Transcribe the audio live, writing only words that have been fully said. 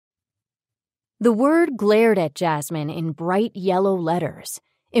The word glared at Jasmine in bright yellow letters,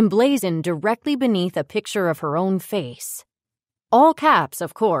 emblazoned directly beneath a picture of her own face. All caps,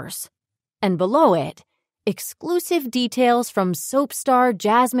 of course. And below it, exclusive details from soap star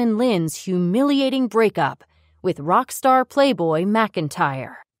Jasmine Lynn's humiliating breakup with rock star playboy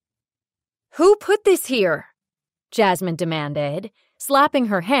McIntyre. "Who put this here?" Jasmine demanded, slapping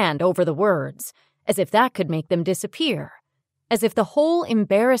her hand over the words, as if that could make them disappear, as if the whole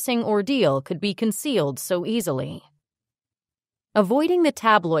embarrassing ordeal could be concealed so easily. Avoiding the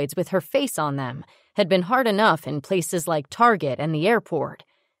tabloids with her face on them had been hard enough in places like Target and the airport,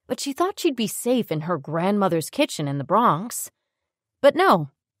 but she thought she'd be safe in her grandmother's kitchen in the Bronx. But no,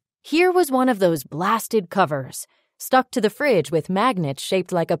 here was one of those blasted covers, stuck to the fridge with magnets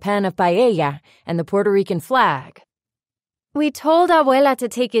shaped like a pan of paella and the Puerto Rican flag. "We told Abuela to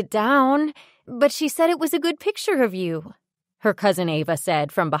take it down, but she said it was a good picture of you," her cousin Ava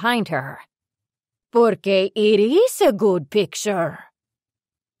said from behind her. "Porque it is a good picture."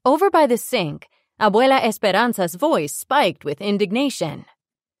 Over by the sink, Abuela Esperanza's voice spiked with indignation.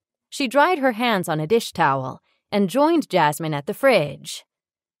 She dried her hands on a dish towel and joined Jasmine at the fridge.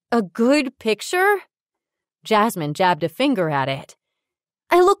 "A good picture?" Jasmine jabbed a finger at it.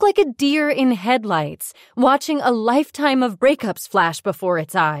 "I look like a deer in headlights, watching a lifetime of breakups flash before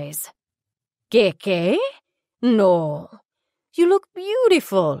its eyes." "Que? No. You look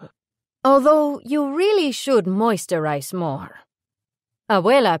beautiful. Although you really should moisturize more."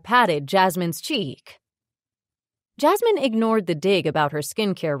 Abuela patted Jasmine's cheek. Jasmine ignored the dig about her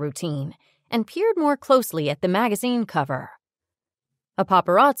skincare routine and peered more closely at the magazine cover. A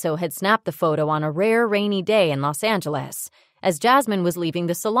paparazzo had snapped the photo on a rare rainy day in Los Angeles as Jasmine was leaving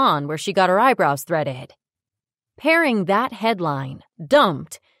the salon where she got her eyebrows threaded. Pairing that headline,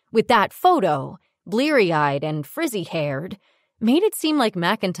 "Dumped," with that photo, bleary-eyed and frizzy-haired, made it seem like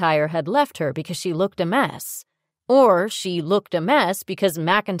McIntyre had left her because she looked a mess, or she looked a mess because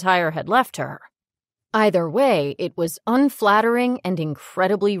McIntyre had left her. Either way, it was unflattering and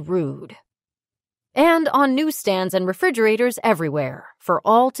incredibly rude. And on newsstands and refrigerators everywhere, for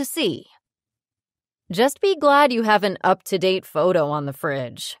all to see. "Just be glad you have an up-to-date photo on the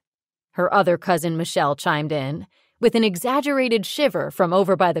fridge," her other cousin Michelle chimed in, with an exaggerated shiver from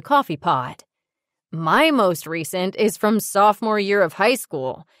over by the coffee pot. "My most recent is from sophomore year of high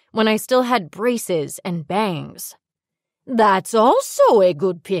school, when I still had braces and bangs." "That's also a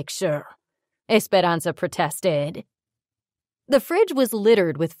good picture," Esperanza protested. The fridge was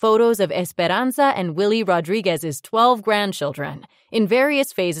littered with photos of Esperanza and Willie Rodriguez's 12 grandchildren in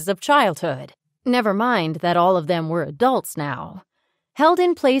various phases of childhood. Never mind that all of them were adults now, held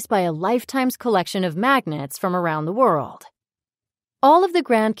in place by a lifetime's collection of magnets from around the world. All of the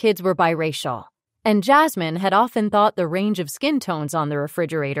grandkids were biracial, and Jasmine had often thought the range of skin tones on the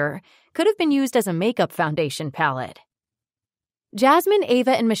refrigerator could have been used as a makeup foundation palette. Jasmine,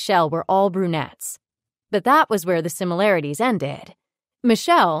 Ava, and Michelle were all brunettes, but that was where the similarities ended.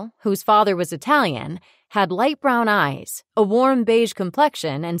 Michelle, whose father was Italian, had light brown eyes, a warm beige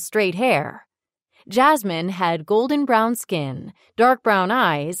complexion, and straight hair. Jasmine had golden brown skin, dark brown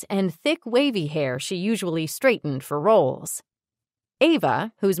eyes, and thick wavy hair she usually straightened for roles.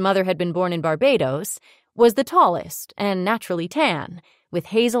 Ava, whose mother had been born in Barbados, was the tallest and naturally tan, with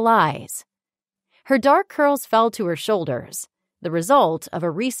hazel eyes. Her dark curls fell to her shoulders, the result of a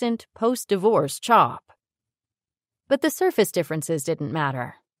recent post-divorce chop. But the surface differences didn't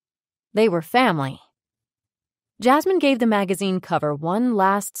matter. They were family. Jasmine gave the magazine cover one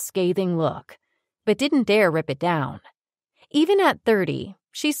last scathing look, but didn't dare rip it down. Even at 30,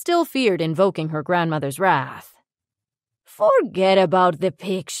 she still feared invoking her grandmother's wrath. "Forget about the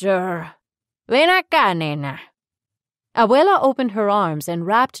picture. Ven acá, nena." Abuela opened her arms and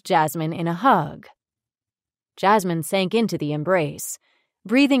wrapped Jasmine in a hug. Jasmine sank into the embrace,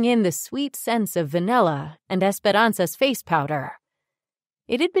 breathing in the sweet scents of vanilla and Esperanza's face powder.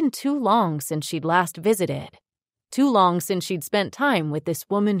 It had been too long since she'd last visited, too long since she'd spent time with this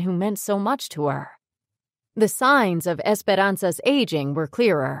woman who meant so much to her. The signs of Esperanza's aging were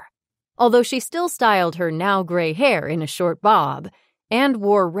clearer, although she still styled her now gray hair in a short bob and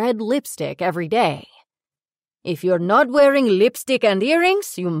wore red lipstick every day. "If you're not wearing lipstick and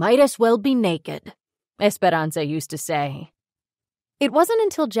earrings, you might as well be naked," Esperanza used to say. It wasn't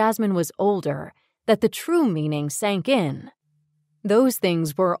until Jasmine was older that the true meaning sank in. Those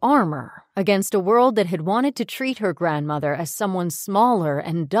things were armor against a world that had wanted to treat her grandmother as someone smaller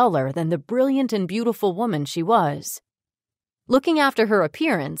and duller than the brilliant and beautiful woman she was. Looking after her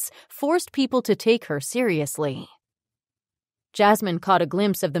appearance forced people to take her seriously. Jasmine caught a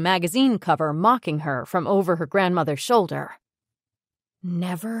glimpse of the magazine cover mocking her from over her grandmother's shoulder.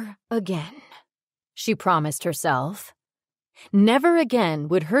 Never again. she promised herself. Never again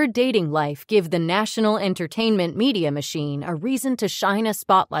would her dating life give the national entertainment media machine a reason to shine a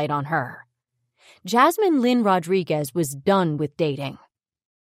spotlight on her. Jasmine Lynn Rodriguez was done with dating.